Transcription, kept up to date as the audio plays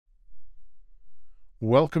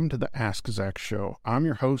Welcome to the Ask Zach Show. I'm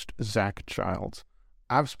your host, Zach Childs.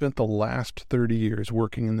 I've spent the last 30 years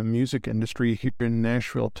working in the music industry here in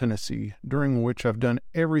Nashville, Tennessee, during which I've done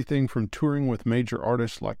everything from touring with major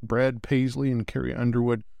artists like Brad Paisley and Carrie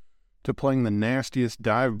Underwood to playing the nastiest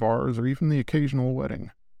dive bars or even the occasional wedding.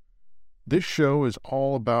 This show is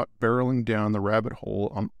all about barreling down the rabbit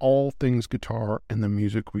hole on all things guitar and the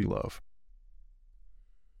music we love.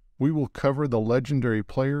 We will cover the legendary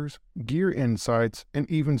players, gear insights, and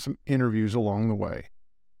even some interviews along the way.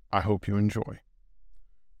 I hope you enjoy.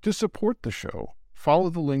 To support the show,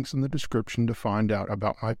 follow the links in the description to find out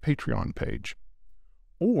about my Patreon page.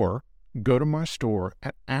 Or go to my store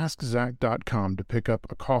at askzach.com to pick up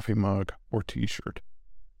a coffee mug or t-shirt.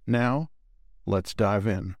 Now, let's dive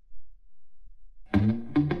in.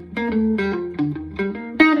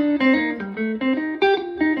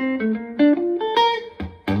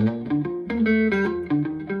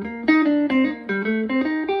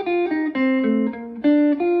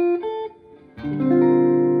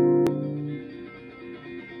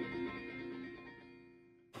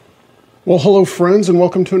 Well, hello friends, and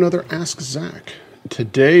welcome to another Ask Zach.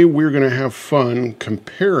 Today we're going to have fun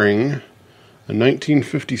comparing a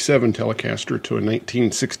 1957 Telecaster to a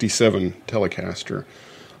 1967 Telecaster.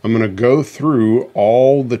 I'm going to go through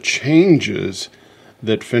all the changes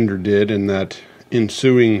that Fender did in that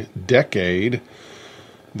ensuing decade,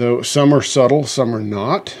 though some are subtle, some are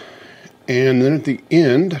not. And then at the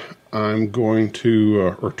end, I'm going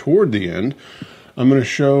to, or toward the end, I'm going to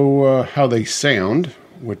show how they sound,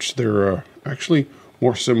 which they're actually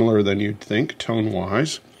more similar than you'd think,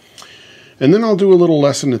 tone-wise. And then I'll do a little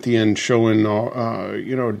lesson at the end showing,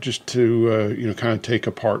 just to, kind of take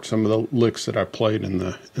apart some of the licks that I played in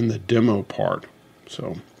the demo part.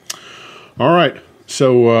 So, all right.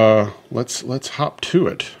 So let's hop to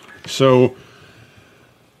it. So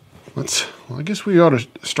I guess we ought to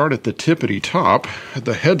start at the tippity top, at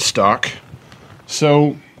the headstock.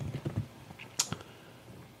 So,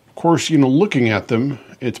 of course, looking at them,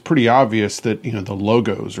 it's pretty obvious that, the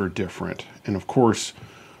logos are different. And of course,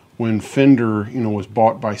 when Fender, was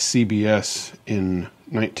bought by CBS in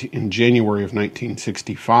January of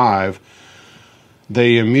 1965,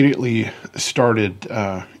 they immediately started,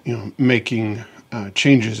 making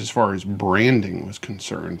changes as far as branding was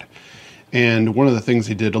concerned. And one of the things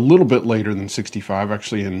they did a little bit later than 65,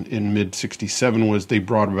 actually in mid-67, was they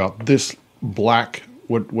brought about this black,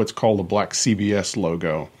 what's called a black CBS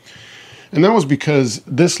logo. And that was because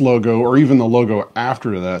this logo, or even the logo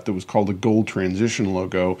after that was called the Gold Transition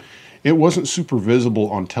logo, it wasn't super visible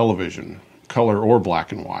on television, color or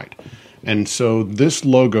black and white. And so this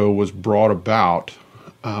logo was brought about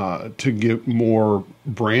to get more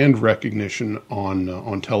brand recognition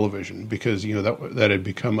on television, because that had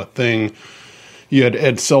become a thing. You had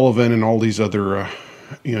Ed Sullivan and all these other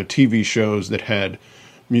TV shows that had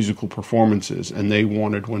musical performances, and they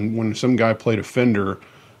wanted, when some guy played a Fender,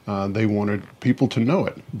 they wanted people to know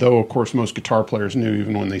it. Though, of course, most guitar players knew,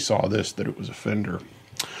 even when they saw this, that it was a Fender.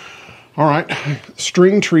 All right,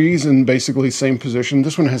 string trees in basically same position.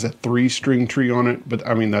 This one has a 3-string tree on it, but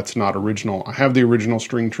that's not original. I have the original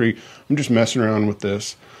string tree. I'm just messing around with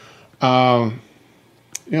this. One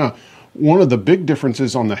of the big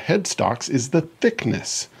differences on the headstocks is the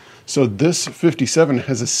thickness. So this 57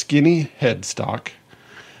 has a skinny headstock,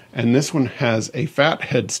 and this one has a fat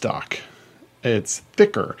headstock. It's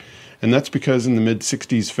thicker, and that's because in the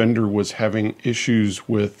mid-60s, Fender was having issues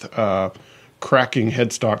with cracking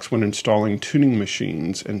headstocks when installing tuning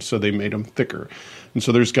machines, and so they made them thicker. And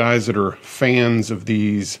so there's guys that are fans of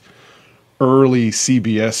these early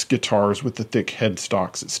CBS guitars with the thick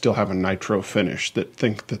headstocks that still have a nitro finish, that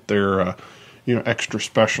think that they're extra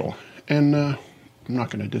special. And I'm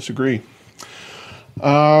not going to disagree.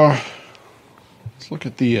 Let's look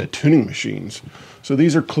at the tuning machines. So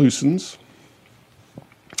these are Klusons,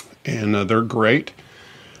 and they're great.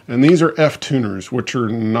 And these are F-tuners, which are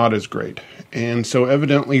not as great. And so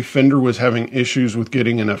evidently Fender was having issues with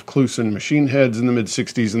getting enough Kluson machine heads in the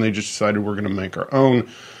mid-60s, and they just decided we're going to make our own.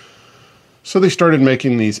 So they started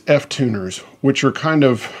making these F-tuners, which are kind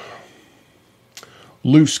of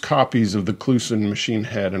loose copies of the Kluson machine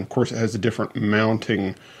head. And of course it has a different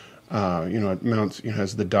mounting, it mounts,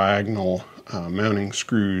 has the diagonal mounting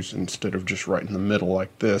screws instead of just right in the middle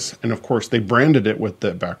like this. And of course they branded it with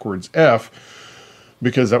the backwards F,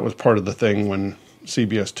 because that was part of the thing when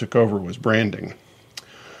CBS took over, was branding.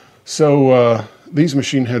 So these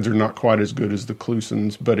machine heads are not quite as good as the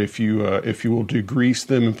Klusons, but if you will degrease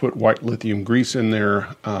them and put white lithium grease in there,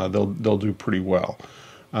 they'll do pretty well.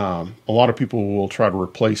 A lot of people will try to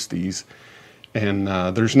replace these, And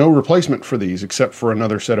there's no replacement for these except for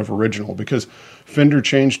another set of original, because Fender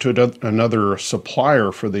changed to another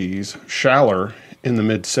supplier for these, Schaller, in the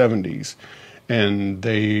mid-70s. And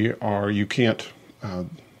they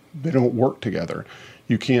don't work together.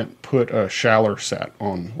 You can't put a Schaller set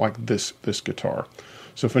on like this guitar.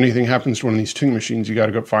 So if anything happens to one of these tuning machines, you got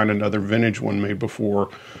to go find another vintage one made before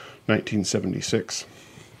 1976.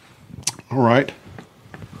 All right.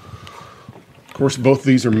 Of course, both of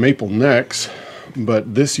these are maple necks,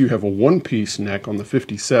 but this you have a one-piece neck on the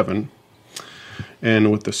 57,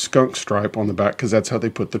 and with the skunk stripe on the back, because that's how they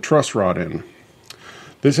put the truss rod in.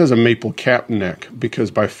 This has a maple cap neck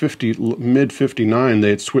because by mid-59 they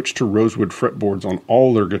had switched to rosewood fretboards on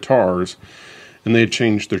all their guitars, and they had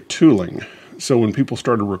changed their tooling. So when people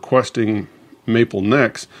started requesting maple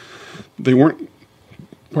necks, they weren't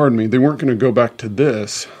going to go back to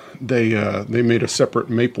this. They made a separate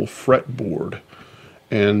maple fretboard,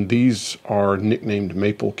 and these are nicknamed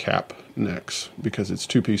maple cap necks because it's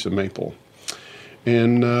two-piece of maple.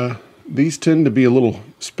 And these tend to be a little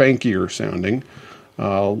spankier sounding.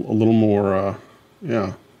 A little more,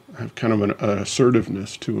 have kind of an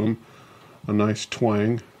assertiveness to them, a nice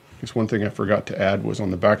twang. I guess one thing I forgot to add was on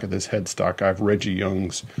the back of this headstock, I have Reggie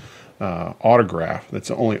Young's autograph. That's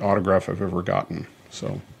the only autograph I've ever gotten. So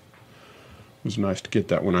it was nice to get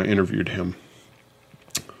that when I interviewed him.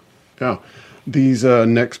 Now, these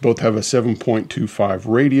necks both have a 7.25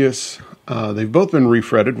 radius. They've both been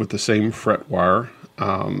refretted with the same fret wire.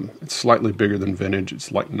 It's slightly bigger than vintage.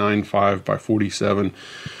 It's like 9.5 by 47.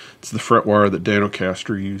 It's the fret wire that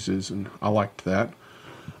Telecaster uses, and I liked that.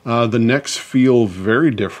 The necks feel very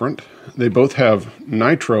different. They both have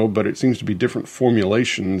nitro, but it seems to be different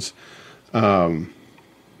formulations. And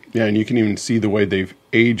you can even see the way they've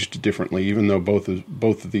aged differently, even though both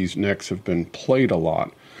of these necks have been played a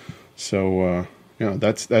lot. So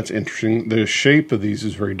that's interesting. The shape of these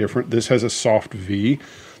is very different. This has a soft V.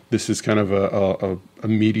 This is kind of a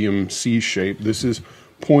medium C shape. This is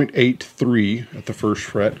 0.83 at the first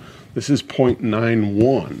fret. This is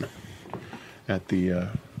 0.91 at the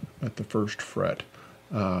first fret.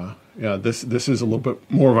 This is a little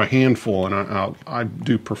bit more of a handful, and I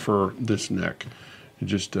do prefer this neck. It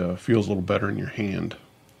just feels a little better in your hand.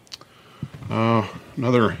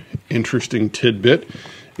 Another interesting tidbit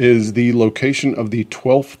is the location of the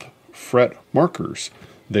 12th fret markers.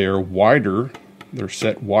 They are wider. They're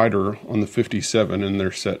set wider on the 57, and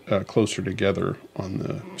they're set closer together on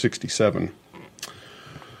the 67.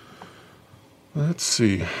 Let's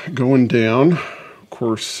see. Going down, of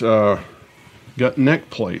course, got neck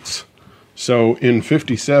plates. So in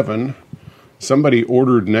 57, somebody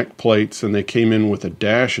ordered neck plates, and they came in with a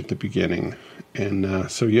dash at the beginning.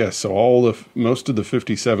 And so most of the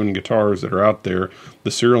 57 guitars that are out there,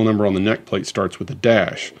 the serial number on the neck plate starts with a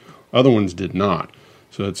dash. Other ones did not.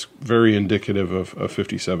 So it's very indicative of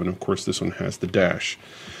 57. Of course, this one has the dash.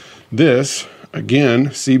 This, again,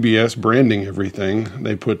 CBS branding everything.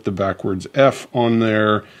 They put the backwards F on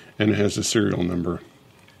there, and it has a serial number.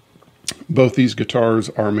 Both these guitars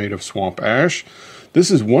are made of swamp ash.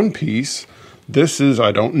 This is one piece. This is,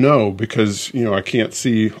 I don't know, because, I can't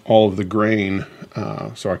see all of the grain,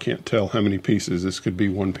 so I can't tell how many pieces. This could be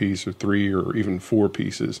one piece or three or even four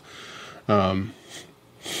pieces.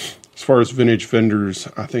 As far as vintage Fenders,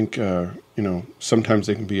 I think, sometimes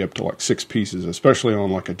they can be up to like 6 pieces, especially on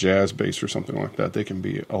like a jazz bass or something like that. They can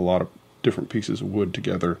be a lot of different pieces of wood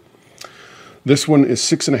together. This one is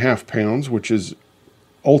 6.5 pounds, which is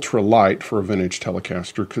ultra light for a vintage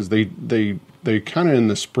Telecaster, because they kind of in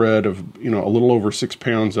the spread of, a little over 6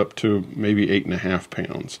 pounds up to maybe 8.5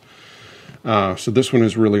 pounds. So this one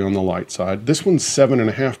is really on the light side. This one's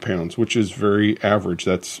 7.5 pounds, which is very average.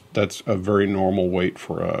 That's a very normal weight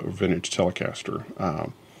for a vintage Telecaster.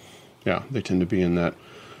 They tend to be in that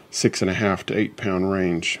 6.5 to 8 pound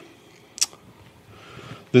range.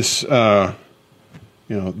 This,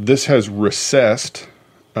 this has recessed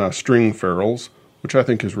string ferrules, which I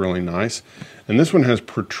think is really nice. And this one has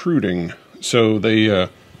protruding. So they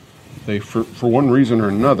for one reason or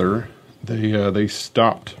another, they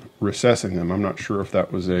stopped recessing them. I'm not sure if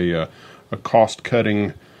that was a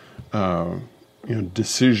cost-cutting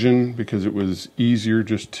decision, because it was easier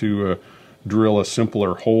just to drill a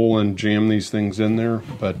simpler hole and jam these things in there.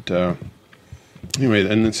 But anyway,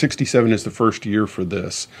 and then 67 is the first year for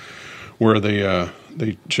this, where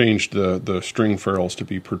they changed the string ferrules to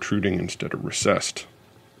be protruding instead of recessed.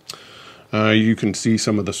 You can see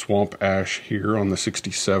some of the swamp ash here on the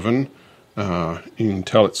 67. You can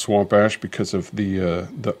tell it's swamp ash because of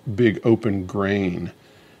the big open grain,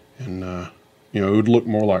 and it would look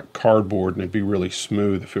more like cardboard, and it'd be really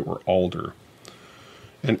smooth if it were alder.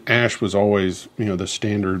 And ash was always, the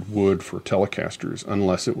standard wood for Telecasters,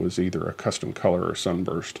 unless it was either a custom color or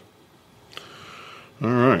sunburst. All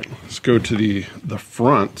right, let's go to the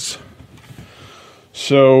fronts.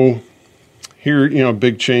 So here, a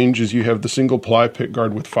big change is you have the single ply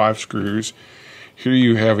pickguard with 5 screws. Here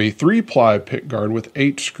you have a 3-ply pickguard with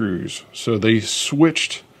 8 screws. So they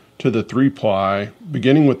switched to the 3-ply,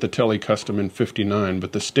 beginning with the Tele Custom in '59,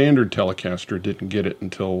 but the standard Telecaster didn't get it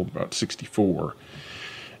until about '64.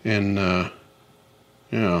 And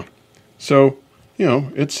yeah, so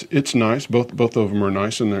it's nice. Both of them are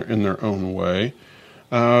nice in their own way.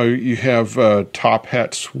 You have a top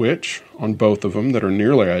hat switch on both of them that are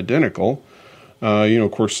nearly identical.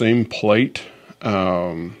 Of course, same plate.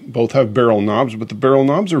 Both have barrel knobs, but the barrel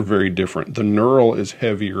knobs are very different. The knurl is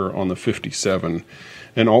heavier on the '57,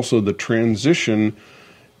 and also the transition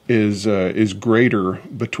is greater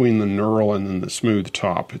between the knurl and then the smooth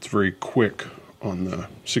top. It's very quick on the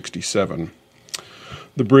 '67.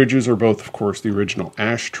 The bridges are both, of course, the original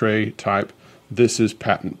ashtray type. This is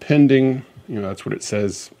patent pending. That's what it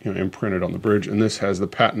says, imprinted on the bridge. And this has the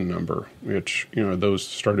patent number, which, those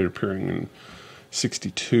started appearing in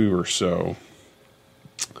 '62 or so.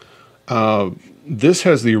 This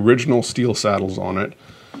has the original steel saddles on it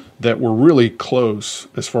that were really close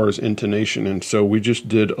as far as intonation. And so we just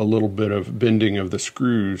did a little bit of bending of the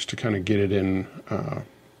screws to kind of get it in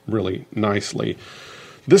really nicely.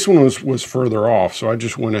 This one was further off, so I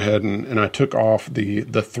just went ahead and I took off the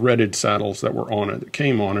threaded saddles that were on it, that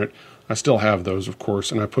came on it. I still have those, of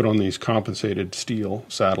course, and I put on these compensated steel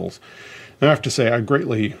saddles. And I have to say,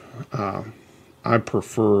 I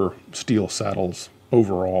prefer steel saddles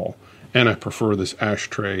overall, and I prefer this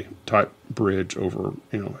ashtray type bridge over,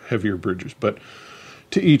 heavier bridges, but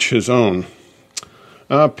to each his own.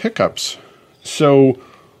 Pickups. So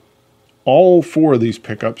all 4 of these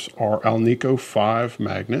pickups are Alnico 5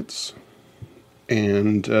 magnets,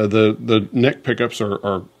 and the neck pickups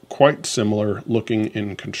are quite similar looking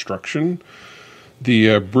in construction.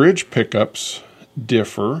 The bridge pickups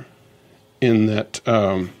differ in that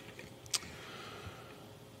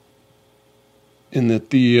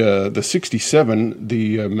the '67,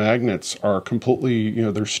 the magnets are completely,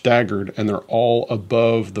 they're staggered and they're all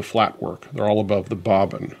above the flatwork. They're all above the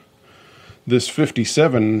bobbin. This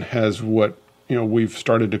 '57 has what, we've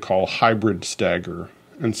started to call hybrid stagger.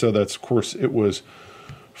 And so that's, of course, it was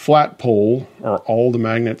flat pole, or all the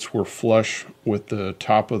magnets were flush with the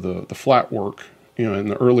top of the flatwork, in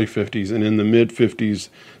the early '50s. And in the mid '50s,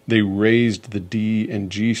 they raised the D and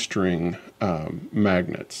G string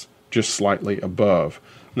magnets just slightly above.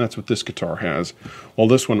 And that's what this guitar has. While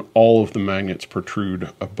this one, all of the magnets protrude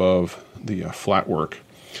above the flatwork.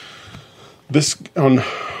 This, on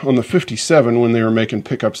the '57, when they were making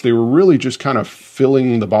pickups, they were really just kind of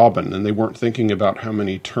filling the bobbin, and they weren't thinking about how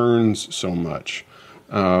many turns so much.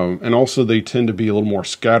 And also they tend to be a little more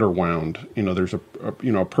scatterwound. There's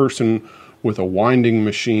a person with a winding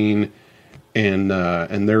machine, and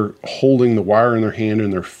they're holding the wire in their hand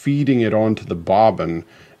and they're feeding it onto the bobbin.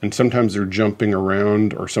 And sometimes they're jumping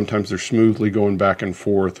around, or sometimes they're smoothly going back and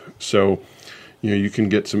forth. So, you can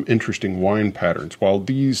get some interesting wind patterns. While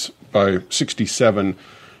these, by '67,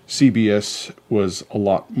 CBS was a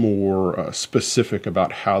lot more specific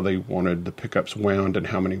about how they wanted the pickups wound and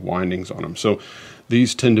how many windings on them. So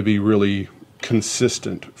these tend to be really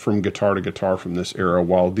consistent from guitar to guitar from this era,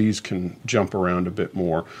 while these can jump around a bit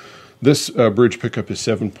more. This bridge pickup is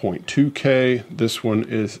 7.2K. This one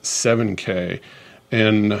is 7K.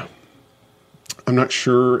 And I'm not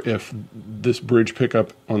sure if this bridge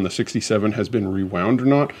pickup on the '67 has been rewound or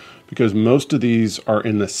not, because most of these are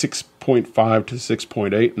in the 6.5 to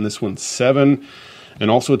 6.8, and this one's 7. And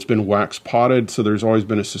also it's been wax potted, so there's always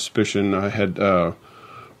been a suspicion. I had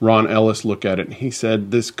Ron Ellis look at it, and he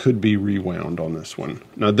said this could be rewound on this one.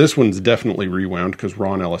 Now this one's definitely rewound because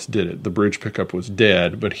Ron Ellis did it. The bridge pickup was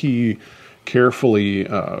dead, but he carefully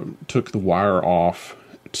took the wire off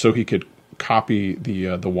so he could copy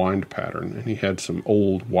the wind pattern, and he had some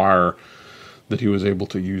old wire that he was able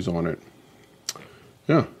to use on it.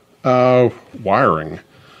 Yeah. Wiring.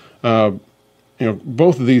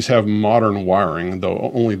 Both of these have modern wiring,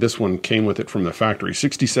 though only this one came with it from the factory.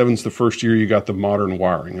 '67's the first year you got the modern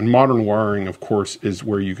wiring. And modern wiring, of course, is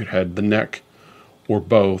where you could have the neck or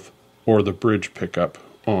both, or the bridge pickup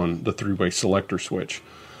on the 3-way selector switch.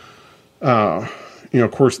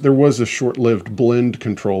 Of course, there was a short-lived blend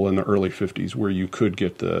control in the early '50s where you could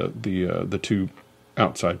get the 2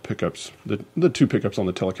 outside pickups, the 2 pickups on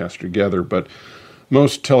the Telecaster together, but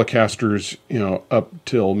most Telecasters, up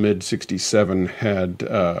till mid '67 had,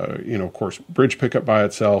 of course, bridge pickup by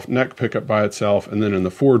itself, neck pickup by itself, and then in the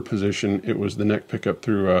forward position, it was the neck pickup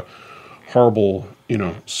through a horrible,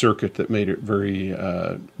 circuit that made it very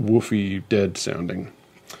woofy, dead sounding.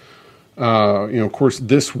 Of course,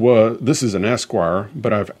 this is an Esquire,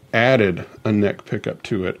 but I've added a neck pickup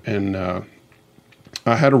to it, and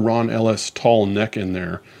I had a Ron Ellis tall neck in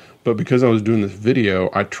there, but because I was doing this video,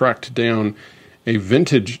 I tracked down a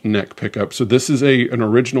vintage neck pickup. So this is an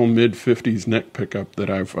original mid-50s neck pickup that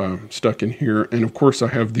I've stuck in here, and of course I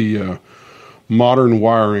have the modern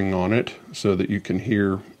wiring on it so that you can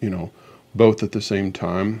hear, both at the same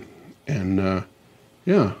time, and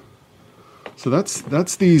yeah. So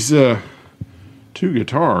that's these two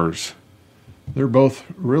guitars. They're both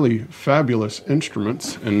really fabulous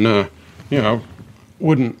instruments, and I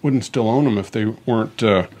wouldn't still own them if they weren't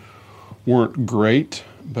great.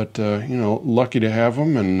 But lucky to have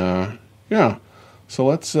them, and yeah. So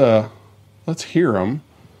let's hear them.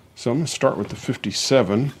 So I'm gonna start with the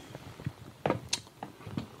 57. We're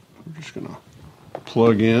just gonna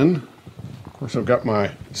plug in. Of course, I've got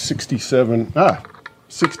my 65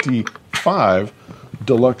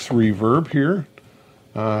 deluxe reverb here.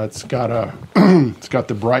 It's got it's got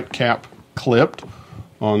the bright cap clipped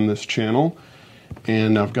on this channel,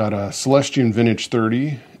 and I've got a Celestion Vintage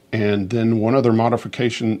 30, and then one other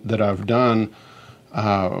modification that I've done,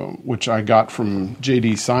 which I got from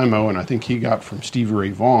J.D. Simo, and I think he got from Stevie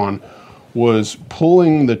Ray Vaughan, was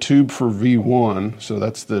pulling the tube for V1. So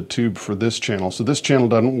that's the tube for this channel. So this channel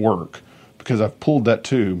doesn't work because I've pulled that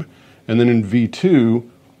tube, and then in V2,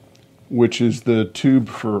 which is the tube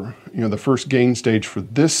for the first gain stage for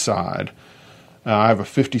this side, I have a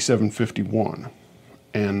 5751,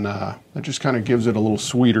 and that just kind of gives it a little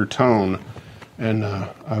sweeter tone, and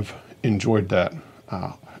I've enjoyed that.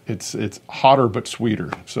 It's hotter but sweeter,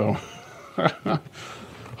 so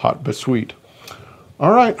hot but sweet.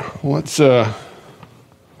 All right, let's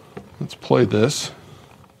play this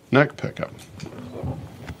neck pickup.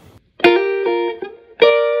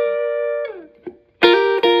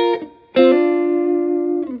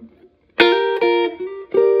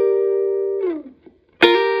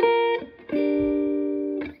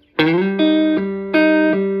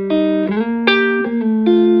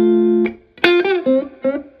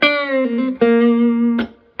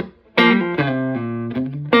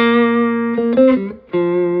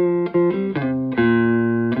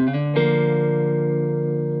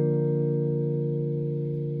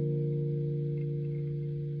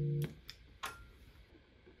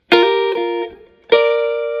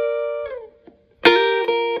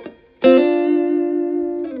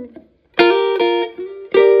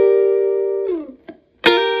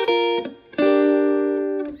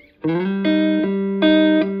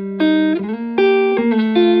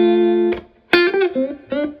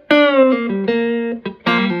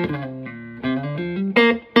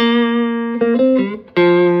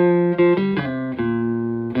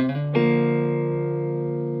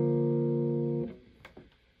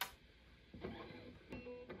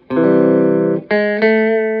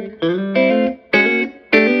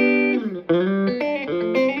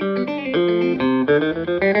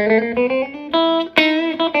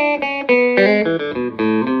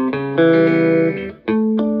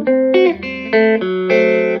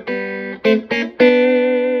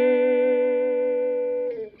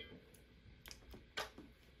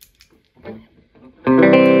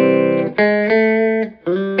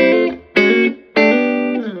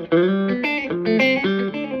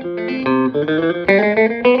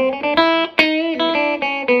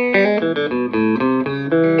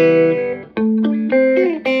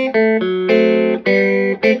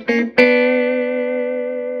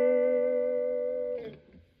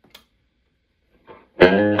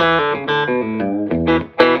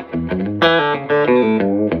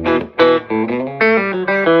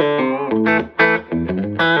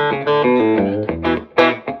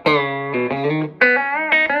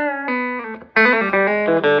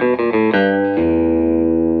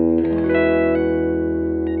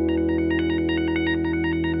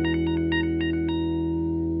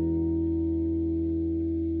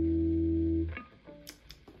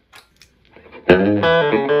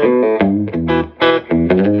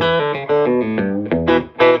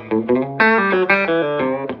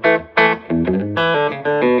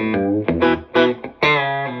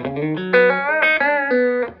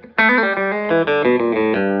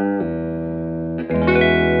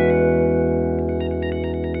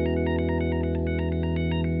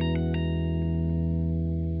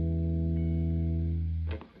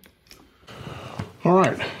 All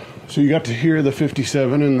right, So you got to hear the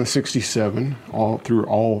 57 and the 67 all through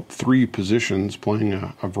all three positions, playing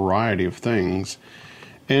a variety of things.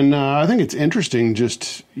 And I think it's interesting.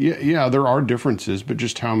 Just yeah, there are differences, but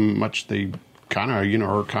just how much they kind of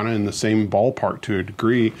are kind of in the same ballpark to a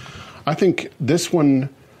degree. I think this one,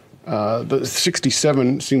 the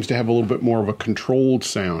 67, seems to have a little bit more of a controlled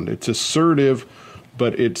sound. It's assertive,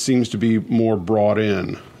 but it seems to be more brought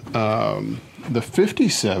in. The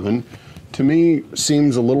 57, to me,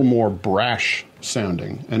 seems a little more brash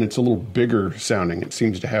sounding, and it's a little bigger sounding. It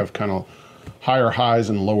seems to have kind of higher highs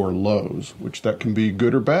and lower lows, which that can be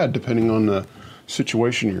good or bad depending on the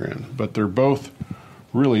situation you're in. But they're both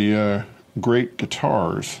really great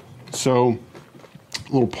guitars. So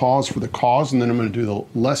a little pause for the cause, and then I'm going to do the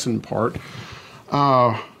lesson part.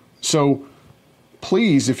 So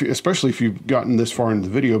please, especially if you've gotten this far into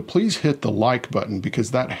the video, please hit the like button,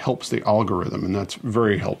 because that helps the algorithm, and that's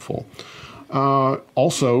very helpful.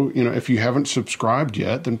 Also, if you haven't subscribed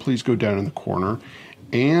yet, then please go down in the corner.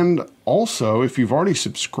 And also, if you've already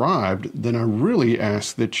subscribed, then I really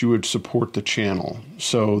ask that you would support the channel.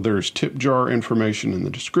 So there's tip jar information in the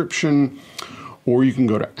description, or you can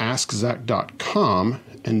go to askzach.com,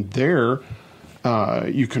 and there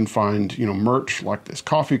you can find merch like this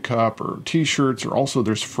coffee cup or t-shirts, or also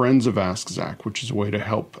there's Friends of Ask Zach, which is a way to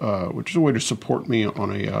help, which is a way to support me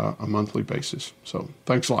on a monthly basis. So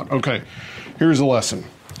thanks a lot. Okay, here's a lesson.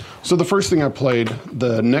 So the first thing I played,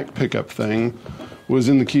 the neck pickup thing, was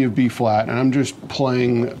in the key of B flat, and I'm just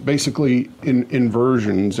playing basically in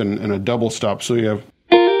inversions and a double stop. So you have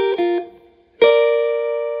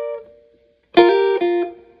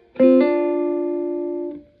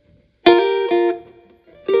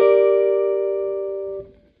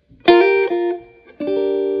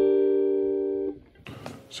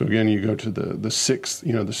so again, you go to the sixth,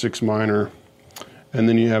 the sixth minor, and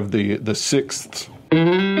then you have the sixths.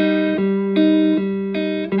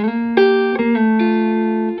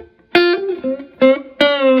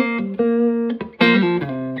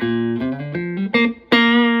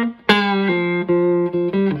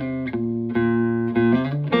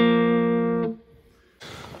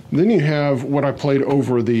 Then you have what I played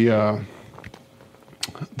over the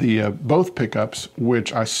both pickups,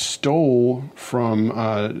 which I stole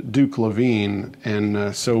from Duke Levine,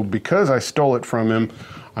 and so because I stole it from him,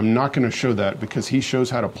 I'm not going to show that, because he shows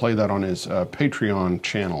how to play that on his Patreon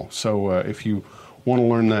channel. So if you want to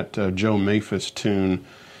learn that Joe Maphis tune,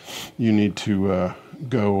 you need to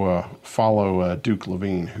go follow Duke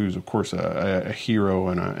Levine, who's of course a hero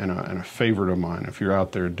and a favorite of mine. If you're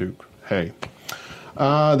out there, Duke, hey.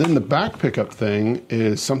 Then the back pickup thing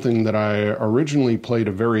is something that I originally played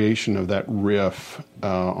a variation of that riff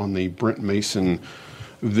on the Brent Mason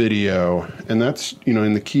video, and that's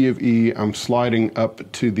in the key of E. I'm sliding up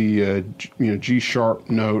to the G sharp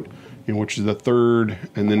note, which is the third,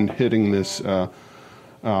 and then hitting this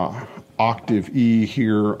octave E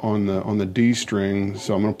here on the D string.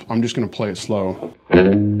 So I'm just gonna play it slow.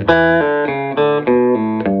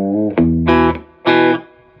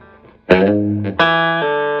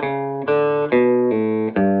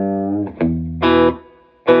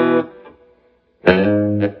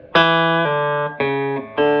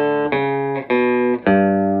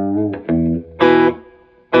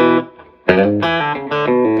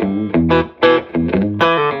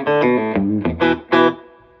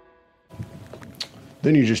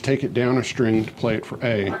 Then you just take it down a string to play it for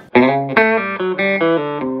A.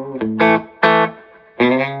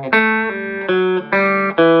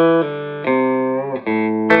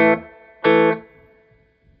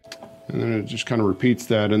 And then it just kind of repeats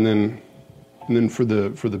that, and then for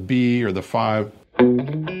the B or the 5.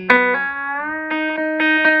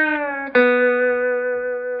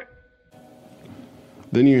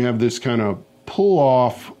 Then you have this kind of pull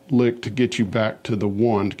off lick to get you back to the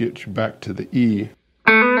 1, to get you back to the E.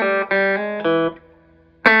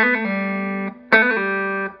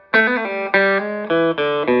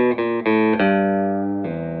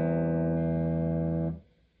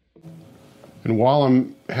 And while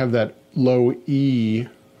have that low E,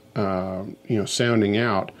 sounding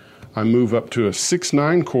out, I move up to a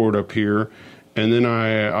 6/9 chord up here, and then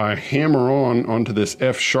I hammer onto this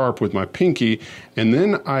F sharp with my pinky, and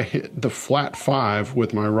then I hit the flat 5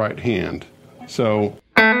 with my right hand. So.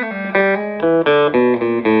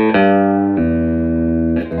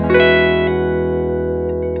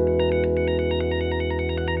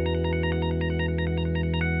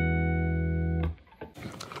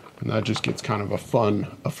 And that just gets kind of a fun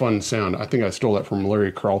sound. I think I stole that from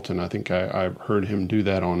Larry Carlton. I think I heard him do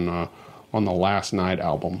that on on the Last Night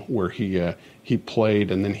album, where he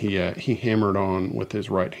played and then he hammered on with his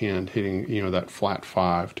right hand, hitting that flat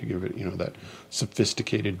 5 to give it that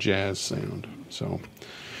sophisticated jazz sound. So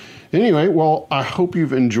anyway, well, I hope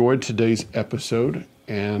you've enjoyed today's episode,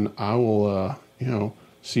 and I will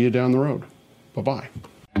see you down the road. Bye-bye.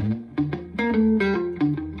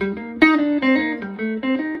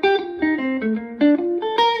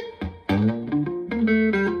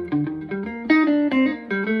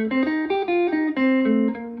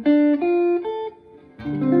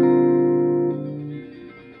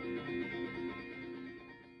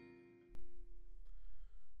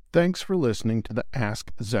 Thanks for listening to the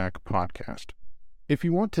Ask Zach podcast. If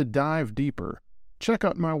you want to dive deeper, check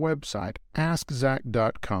out my website,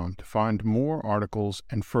 askzach.com, to find more articles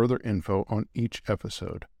and further info on each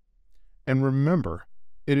episode. And remember,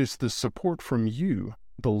 it is the support from you,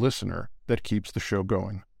 the listener, that keeps the show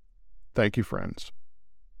going. Thank you, friends.